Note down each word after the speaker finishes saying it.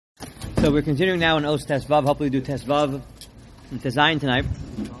So we're continuing now in Os Tesvav. Hopefully we do Tesvav and Tezayin tonight.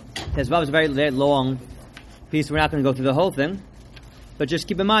 Tesvav is a very long piece. We're not going to go through the whole thing. But just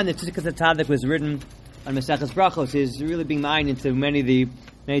keep in mind that Tzidkus Hatzadik was written on Maseches Brachos. Is really being mined into many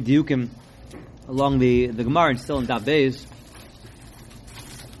diukim along the Gemara and still in Daf Beis.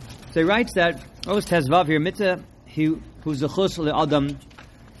 So he writes that Os Tesvav here, mitzvah who's zechus le'adam.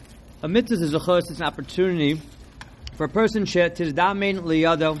 A mitzvah is a zechus, it's an opportunity for a person tizdamein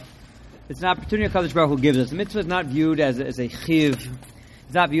liyado. It's an opportunity HaKadosh Baruch Hu gives us. The mitzvah is not viewed as a chiv.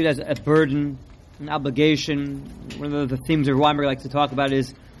 It's not viewed as a burden, an obligation. One of the themes of Weinberg likes to talk about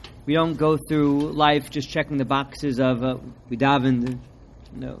is we don't go through life just checking the boxes of we daven,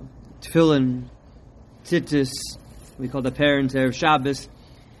 tefillin, tzitzis. We call the parents Erev Shabbos.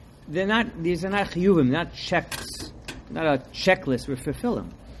 These are not chiyuvim, not checks, not a checklist. We fulfill them.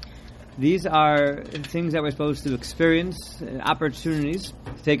 These are things that we're supposed to experience, opportunities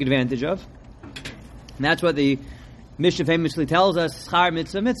to take advantage of. And that's what the Mishnah famously tells us, schar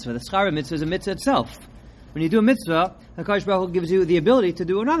mitzvah mitzvah. The schar mitzvah is a mitzvah itself. When you do a mitzvah, HaKadosh Baruch Hu gives you the ability to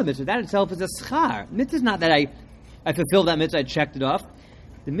do another mitzvah. That itself is a schar. Mitzvah is not that I fulfilled that mitzvah, I checked it off.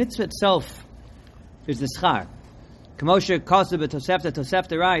 The mitzvah itself is the schar. Kamosha Koseb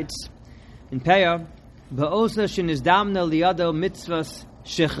Tosefta writes in Peah, Ba'osa shenizdamna liyado mitzvahs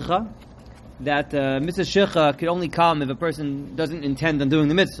shichcha, that mitzvah shichcha could only come if a person doesn't intend on doing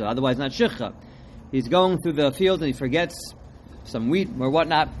the mitzvah, otherwise not shichcha. He's going through the field and he forgets some wheat or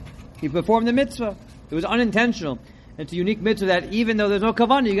whatnot. He performed the mitzvah. It was unintentional. And it's a unique mitzvah that even though there's no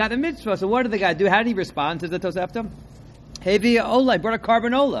kavanah, you got the mitzvah. So what did the guy do? How did he respond to the Tosefta? Hevi ola, he brought a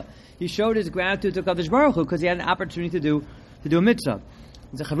carbon ola. He showed his gratitude to Kadosh Baruch Hu because he had an opportunity to do a mitzvah.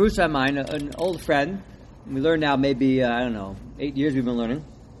 It's a chavrusa of mine, an old friend. We learned now maybe, 8 years we've been learning.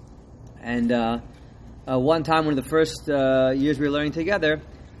 And one time, one of the first years we were learning together,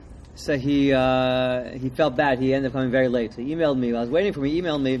 so he felt bad. He ended up coming very late. So he emailed me. I was waiting for him. He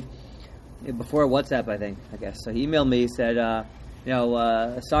emailed me before WhatsApp, I guess. So he emailed me. He said,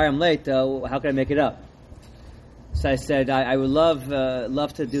 sorry I'm late. How can I make it up? So I said, I would love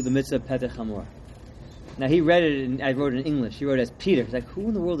to do the mitzvah Petach Hamor. Now he read it, and I wrote it in English. He wrote it as Peter. He's like, who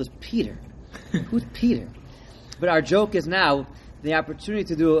in the world is Peter? Who's Peter? But our joke is now the opportunity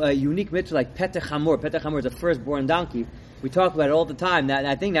to do a unique mitzvah like Petach Hamor. Petach Hamor is a firstborn donkey. We talk about it all the time. Now,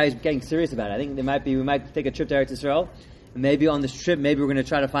 I think now he's getting serious about it. I think we might take a trip to Eretz Yisrael. And maybe on this trip, maybe we're going to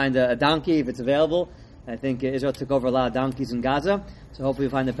try to find a donkey if it's available. I think Israel took over a lot of donkeys in Gaza. So hopefully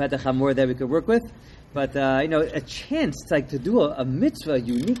we'll find a Petach Hamor that we could work with. But, a chance to do a mitzvah, a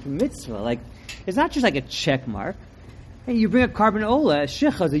unique mitzvah. It's not just like a check mark. Hey, you bring a carbon ola, a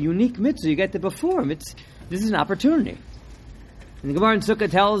shicha is a unique mitzvah. You get to perform. This is an opportunity. And the Gemara in Sukkah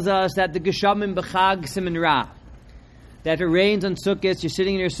tells us that the Geshamim b'chag simin ra. That if it rains on Sukkot, you're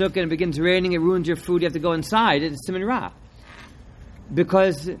sitting in your Sukkah and it begins raining, it ruins your food, you have to go inside. It's simin ra.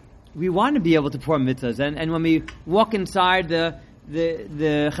 Because we want to be able to perform mitzvahs. And when we walk inside, the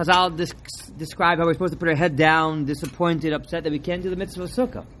Chazal describe how we're supposed to put our head down, disappointed, upset that we can't do the mitzvah of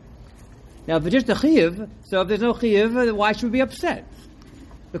Sukkah. Now, if it's just a chiyuv, so if there's no chiyuv, why should we be upset?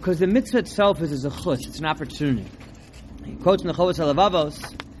 Because the mitzvah itself is a zechus, it's an opportunity. He quotes in the Chovos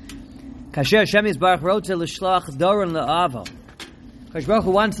HaLevavos, Kasher Hashem Yisbarach Rotze L'Shlach Doron Le'avo. Kadosh Baruch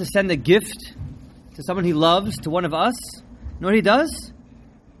Hu wants to send a gift to someone he loves, to one of us. You know what he does?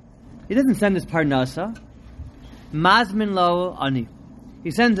 He doesn't send his parnasa. Mazmin Lo Ani.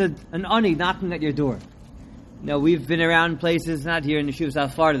 He sends an ani knocking at your door. Now, we've been around places, not here in the Yeshiva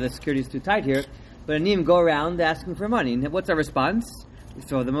South Florida, the security is too tight here, but Anim go around asking for money. And what's our response? We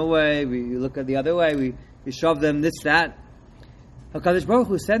throw them away, we look at the other way, we shove them, this, that. HaKadosh Baruch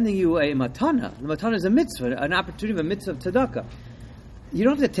Hu is sending you a matana. The matana is a mitzvah, an opportunity of a mitzvah of tzedakah. You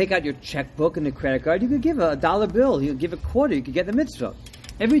don't have to take out your checkbook and the credit card. You could give a dollar bill, you could give a quarter, you could get the mitzvah.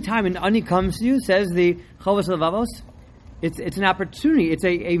 Every time an ani comes to you, says the Chovos HaLevavos, it's an opportunity. It's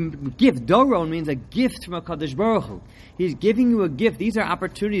a gift. Doron means a gift from HaKadosh Baruch Hu. He's giving you a gift. These are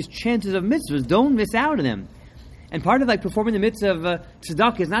opportunities, chances of mitzvahs. Don't miss out on them. And part of performing the mitzvah of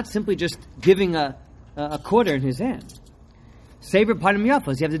tzedakah is not simply just giving a quarter in his hand. Savor panim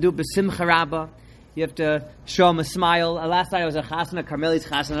yafos. You have to do it b'simcha rabbah. You have to show him a smile. Last night I was at Chasana, Carmeli's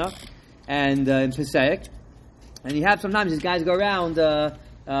Chasana, and in Passaic. And you have sometimes these guys go around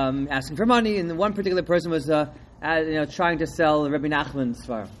asking for money, and one particular person was trying to sell Rabbi Nachman's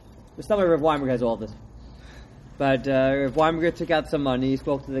farm. The stomach of Rav Weinberg has all this. But Rav Weinberg took out some money, he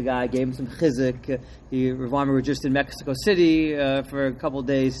spoke to the guy, gave him some chizik. Rav Weinberg was just in Mexico City for a couple of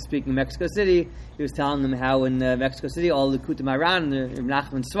days speaking in Mexico City. He was telling them how in Mexico City all the Kutim Aran, Rav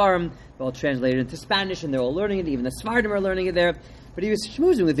Nachman Svarim, they're all translated into Spanish and they're all learning it. Even the Svardim are learning it there. But he was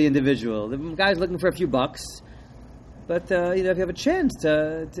schmoozing with the individual. The guy's looking for a few bucks. But, if you have a chance,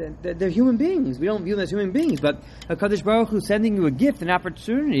 they're human beings. We don't view them as human beings. But HaKadosh Baruch Hu is sending you a gift, an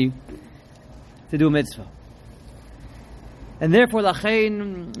opportunity to do a mitzvah. And therefore,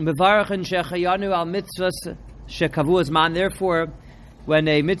 Lachein Mevarachin Shechayanu al mitzvahs shekavu zman. Therefore, when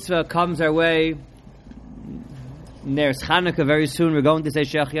a mitzvah comes our way, there's Chanukah very soon. We're going to say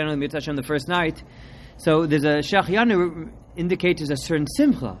Shechayanu mitzvah on the first night. So there's a Shechayanu indicates there's a certain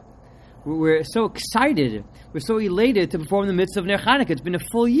simcha. We're so excited, we're so elated to perform the mitzvah of Ner Chanukah. It's been a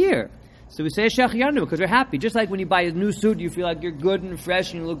full year. So we say Shechayanu because we're happy. Just like when you buy a new suit, you feel like you're good and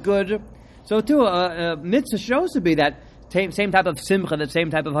fresh and you look good. So too, a mitzvah should also be that same type of simcha, that same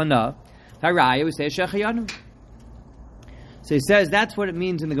type of hana. Haraya, we say Shechayanu. So he says that's what it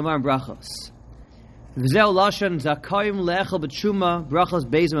means in the Gemara in Brachos. V'zeu lashon zakayim le'echel b'tshuma brachos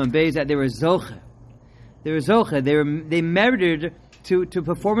beizim and beiz, that they were zoche. They merited to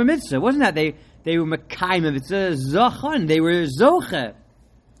perform a mitzvah. It wasn't that they were mekayim of mitzvah, zachan. They were zoche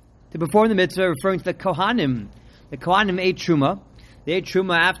to perform the mitzvah, referring to the Kohanim. The Kohanim ate truma. They ate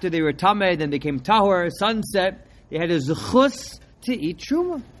truma after they were tameh, then became tahor. Sunset, they had a zechus to eat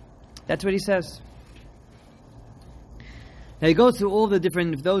truma. That's what he says. Now he goes through all the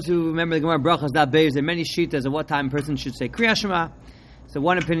different. Those who remember the Gemara Brachos, that beis, there are many shitas of what time a person should say Kriya Shema. So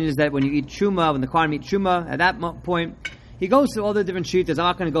one opinion is that when you eat truma, when the Kohanim eat truma, at that point. He goes through all the different shitas. I'm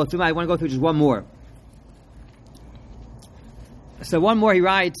not going to go through them. I want to go through just one more. So one more, he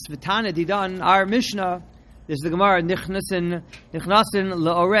writes, V'tana didan, our Mishnah, this is the Gemara, Nichnasin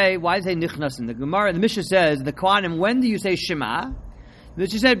la'orei. Why does it say Nichnasin? The Gemara, the Mishnah says, the Kohanim, when do you say Shema? The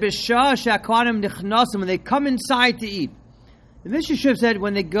Mishnah said, B'shah sha'kohanim nichnasim, when they come inside to eat. The Mishnah should have said,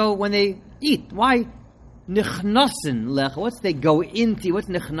 when they eat. Why Nichnasin lech? What's they go into? What's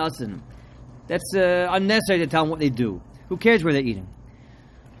Nichnasin? That's unnecessary to tell them what they do. Who cares where they're eating?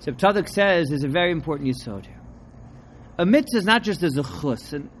 So Tzaddik says there's a very important yesod here. A mitzvah is not just a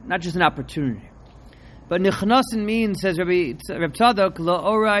zechus, not just an opportunity. But nichnasin means, says Rabbi Tzaddik,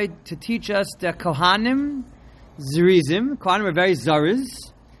 la'orai, to teach us that Kohanim, zirizim, Kohanim are very zariz.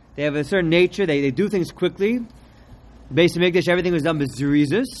 They have a certain nature, they do things quickly. Based on Mikdash, everything was done with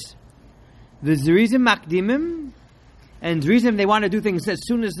zirizis. The zirizim makdimim, and zirizim, they want to do things as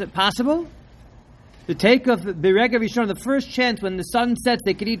soon as possible. To take of Berega Rishon, the first chance when the sun sets,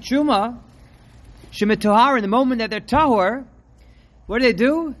 they could eat Truma. Shemet Tohar, in the moment that they're Tahor, what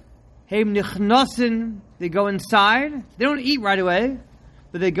do? Heim Nichnosin, they go inside. They don't eat right away,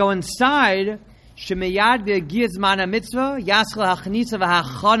 but they go inside. Shemeyad V'Giz Mana Mitzvah, Yaschel HaChanitza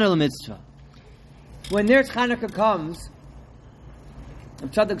V'Hachanel Mitzvah. When their Chanukah comes,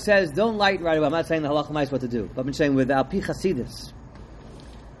 Tzaddik says, don't light right away. I'm not saying the halacha is what to do, but I'm saying with Al-Pi Chasidus.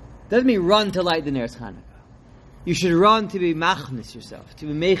 Doesn't mean run to light the Ner Chanukah. You should run to be machnis yourself, to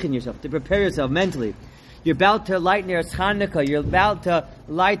be mechin yourself, to prepare yourself mentally. You're about to light Ner Chanukah. You're about to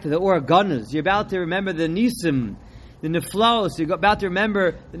light the Oreganas. You're about to remember the Nisim, the Neflaos. You're about to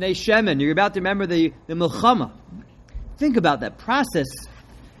remember the Nei Shemen. You're about to remember the Milchama. Think about that process.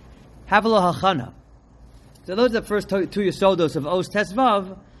 Have a little hachana. So those are the first two yesodos of Os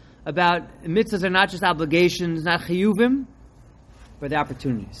Tesvav about mitzvahs are not just obligations, not chiyuvim, but the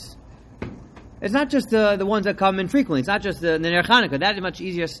opportunities. It's not just the ones that come infrequently. It's not just the Ner Chanukah. That is much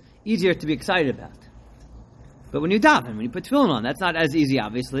easier to be excited about. But when you daven, when you put tefillin on, that's not as easy,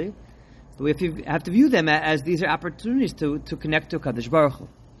 obviously. But we have to view them as these are opportunities to connect to Kadosh Baruch Hu.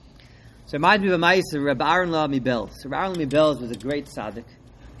 So it reminds me of a ma'aser, Rabbi Aaron La Mibels. Rabbi Aaron La Mibels was a great tzaddik.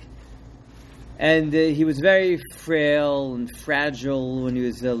 And he was very frail and fragile when he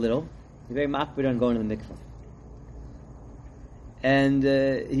was little. He was very makbid on going to the mikveh. And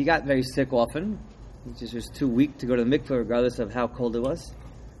he got very sick often. He just was too weak to go to the mikveh, regardless of how cold it was.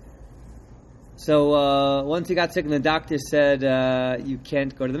 So once he got sick, and the doctor said, "You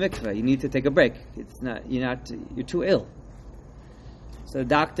can't go to the mikveh. You need to take a break. You're too ill." So the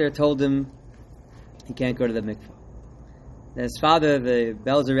doctor told him he can't go to the mikveh. Then his father, the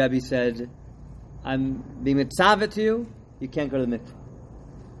Belzer Rebbe, said, "I'm being mitzavet to you. You can't go to the mikveh."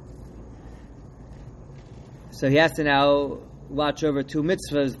 So he has to now watch over two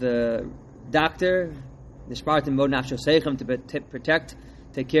mitzvahs: the doctor, the Spartan Bod Nafsho Seichem, to protect,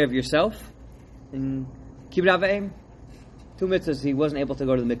 take care of yourself, and keep it avayim. Two mitzvahs. He wasn't able to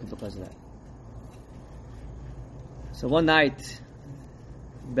go to the mikveh because of that. So one night,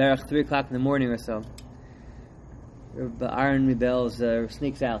 Berach 3:00 in the morning or so, Aaron Mibels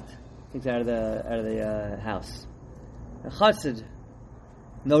sneaks out of the house. A chassid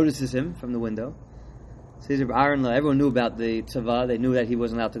notices him from the window. Says Aaron, everyone knew about the tzava. They knew that he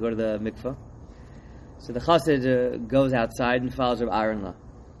wasn't allowed to go to the mikveh. So the chassid goes outside and follows Reb Aaron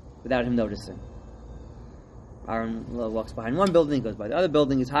without him noticing. Aaron walks behind one building, goes by the other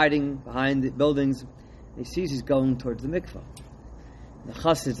building, he's hiding behind the buildings, and he sees he's going towards the mikvah. And the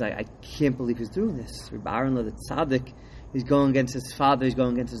chassid's like, I can't believe he's doing this. Reb Aaron, the tzaddik, he's going against his father, he's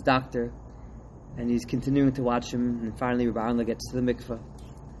going against his doctor, and he's continuing to watch him, and finally Reb Aaron gets to the mikvah.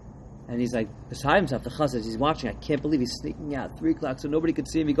 And he's like, beside himself, the chassid, he's watching, I can't believe he's sneaking out 3 o'clock so nobody could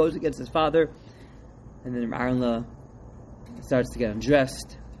see him. He goes against his father, and then Reb Aaron starts to get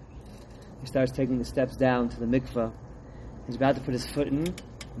undressed. He starts taking the steps down to the mikvah. He's about to put his foot in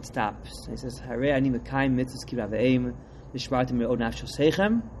and stops. And he says, Hare ani mekayim mitzvahs ki b'aveim nishmartim me'od nafsho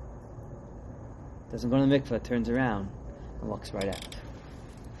seichem. Doesn't go to the mikvah, turns around and walks right out.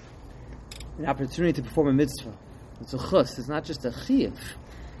 An opportunity to perform a mitzvah. It's a chus. It's not just a chiyuv.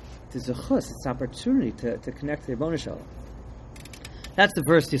 It's a chus. It's an opportunity to connect to the Ribono Shel Olam. That's the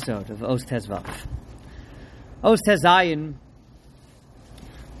first yesod of Os Tezvav. Os Tezayin,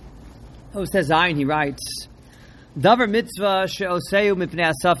 he writes, Davar mitzvah she'oseu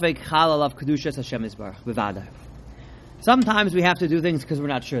mipnei asafek chal alav kedushas Hashem yisbarach b'vadai. Sometimes we have to do things because we're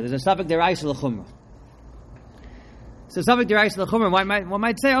not sure. There's a safek deraisa l'chumrah. So safek deraisa l'chumrah, one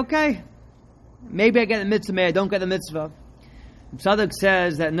might say, okay, maybe I get the mitzvah, maybe I don't get the mitzvah. Tzaddik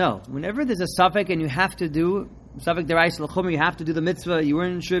says that no, whenever there's a safek and you have to do safek deraisa l'chumrah, you have to do the mitzvah, you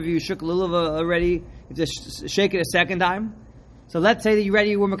weren't sure if you shook lulav already, you just shake it a second time. So let's say that you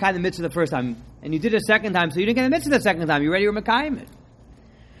were Mekayim the mitzvah the first time, and you did it a second time, so you didn't get the mitzvah the second time, you were Mekayim it.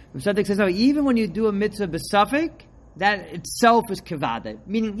 Tzaddik says, no, even when you do a mitzvah b'safek, that itself is kavada.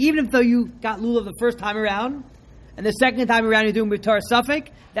 Meaning, even if though you got lulav the first time around, and the second time around you're doing b'tar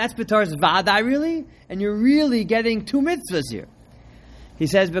safek, that's b'tar's vadai really, and you're really getting 2 mitzvahs here. He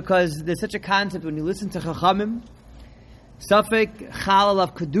says, because there's such a concept when you listen to Chachamim, Safek chal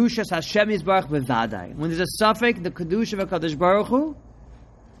alav kedushas Hashem yisbarach b'vadai. When there's a safek, the kedusha of HaKadosh Baruch Hu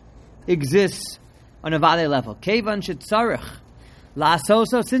exists on a vadai level. Kevan shetzarich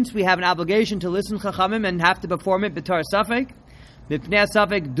la'asoso, since we have an obligation to listen Chachamim and have to perform it b'tar safek, mipnei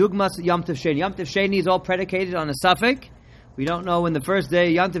safek dugmas Yom Tov Sheni. Yom Tov Sheni is all predicated on a safek. We don't know when the first day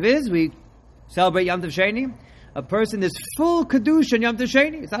Yom Tov is. We celebrate Yom Tov Sheni. A person is full kedusha in Yom Tov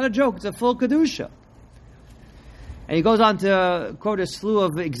Sheni. It's not a joke. It's a full kedusha. And he goes on to quote a slew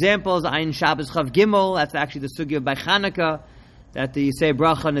of examples. Ein Shabbos Chav Gimel. That's actually the sugya by Chanukah, that you say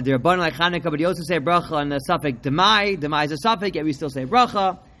bracha on the Dirabban like Chanukah, but you also say bracha on the safek demai. Demai is a safek, yet we still say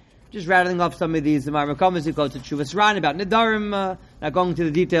bracha. Just rattling off some of these. The Gemara comments, he quotes a Tshuvas Ran about Nidarim, not going into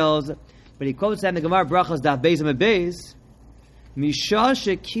the details, but he quotes that in the Gemara brachas daf beis and beis. Misha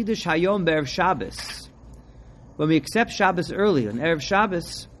shekidush hayom be'erev Shabbos. When we accept Shabbos early on erev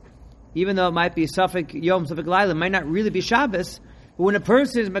Shabbos, even though it might be Safek Yom, Safek Laila, it might not really be Shabbos, but when a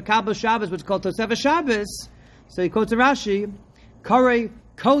person is Makabel Shabbos, what's called Tosefah Shabbos, so he quotes a Rashi, Karei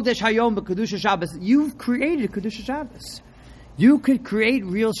Kodesh Hayom B'Kedusha Shabbos, you've created Kedusha Shabbos. You could create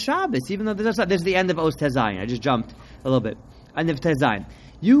real Shabbos, even though there's the end of Os Tezayin. I just jumped a little bit. End of Tezayin.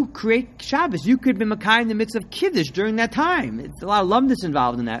 You create Shabbos. You could be Makayim in the midst of Kiddush during that time. It's a lot of lumdus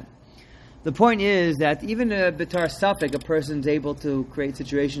involved in that. The point is that even a B'tar Safek, a person's able to create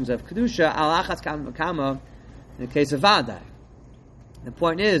situations of Kedusha, al achas kam v'kama, in the case of Vadai. The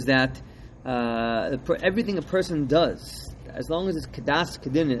point is that everything a person does, as long as it's Kedas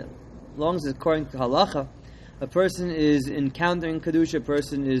Kedin, as long as it's according to Halacha, a person is encountering Kedusha, a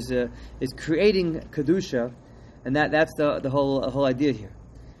person is creating Kedusha, and that's the whole idea here.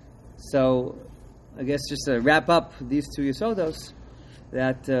 So, I guess just to wrap up these 2 Yesodos,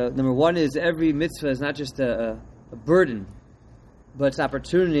 that number one is every mitzvah is not just a burden, but it's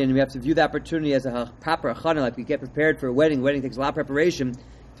opportunity, and we have to view the opportunity as a proper achana, like we get prepared for a wedding. A wedding takes a lot of preparation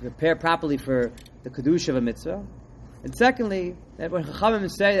to prepare properly for the kedusha of a mitzvah. And secondly, that when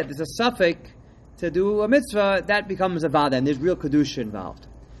Chachamim say that there's a safek to do a mitzvah, that becomes a vada, and there's real kedusha involved.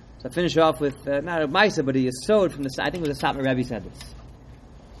 So I finish off with not a ma'isa, but a yesod from I think it was the Satmar Rebbe said this.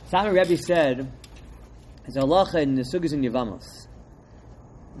 Satmar Rebbe said, as halacha in the Sugis and Yevamos,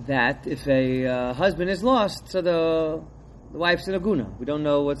 that if a husband is lost, so the wife's in a guna. We don't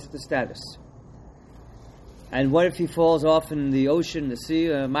know what's the status. And what if he falls off in the ocean, the sea,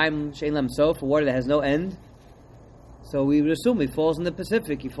 ma'im she'en lam sof, a water that has no end? So we would assume he falls in the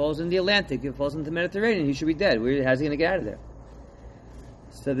Pacific, he falls in the Atlantic, he falls in the Mediterranean, he should be dead. How's he going to get out of there?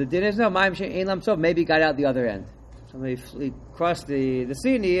 So the din is no, ma'im she'en lam sof, maybe he got out the other end. So he crossed the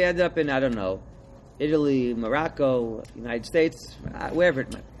sea and he ended up in, I don't know, Italy, Morocco, United States, wherever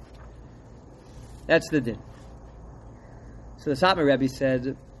it might be. That's the din. So the Satmar Rebbe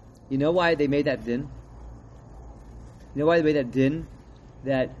said, you know why they made that din? You know why they made that din?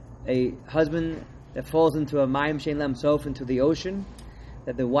 That a husband that falls into a Mayim Shein Lam Sof, into the ocean,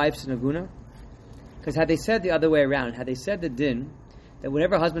 that the wife's an aguna? Because had they said the other way around, had they said the din, that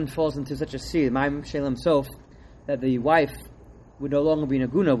whenever a husband falls into such a sea, Mayim Shein Lam Sof, that the wife would no longer be an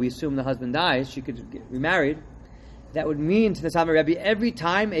aguna, we assume the husband dies, she could get remarried, that would mean to the Sama Rebbe, every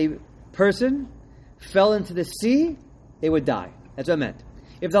time a person fell into the sea, they would die. That's what it meant.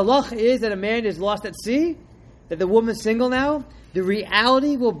 If the halach is that a man is lost at sea, that the woman's single now, the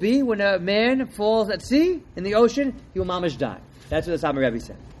reality will be when a man falls at sea, in the ocean, he will mamash die. That's what the Sama Rebbe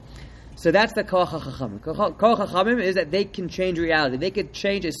said. So that's the Koach HaChachamim. Koach HaChachamim is that they can change reality. They could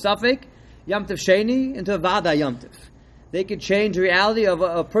change a Safek, Yom Tov Sheni, into a Vada Yom Tov. They could change the reality of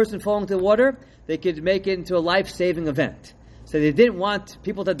a person falling into the water. They could make it into a life-saving event. So they didn't want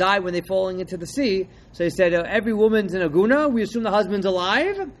people to die when they're falling into the sea. So they said, every woman's an aguna. We assume the husband's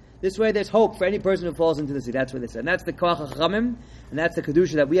alive. This way there's hope for any person who falls into the sea. That's what they said. And that's the Koach HaChachamim. And that's the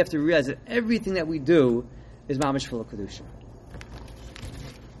Kedusha that we have to realize that everything that we do is mamish full of Kedusha.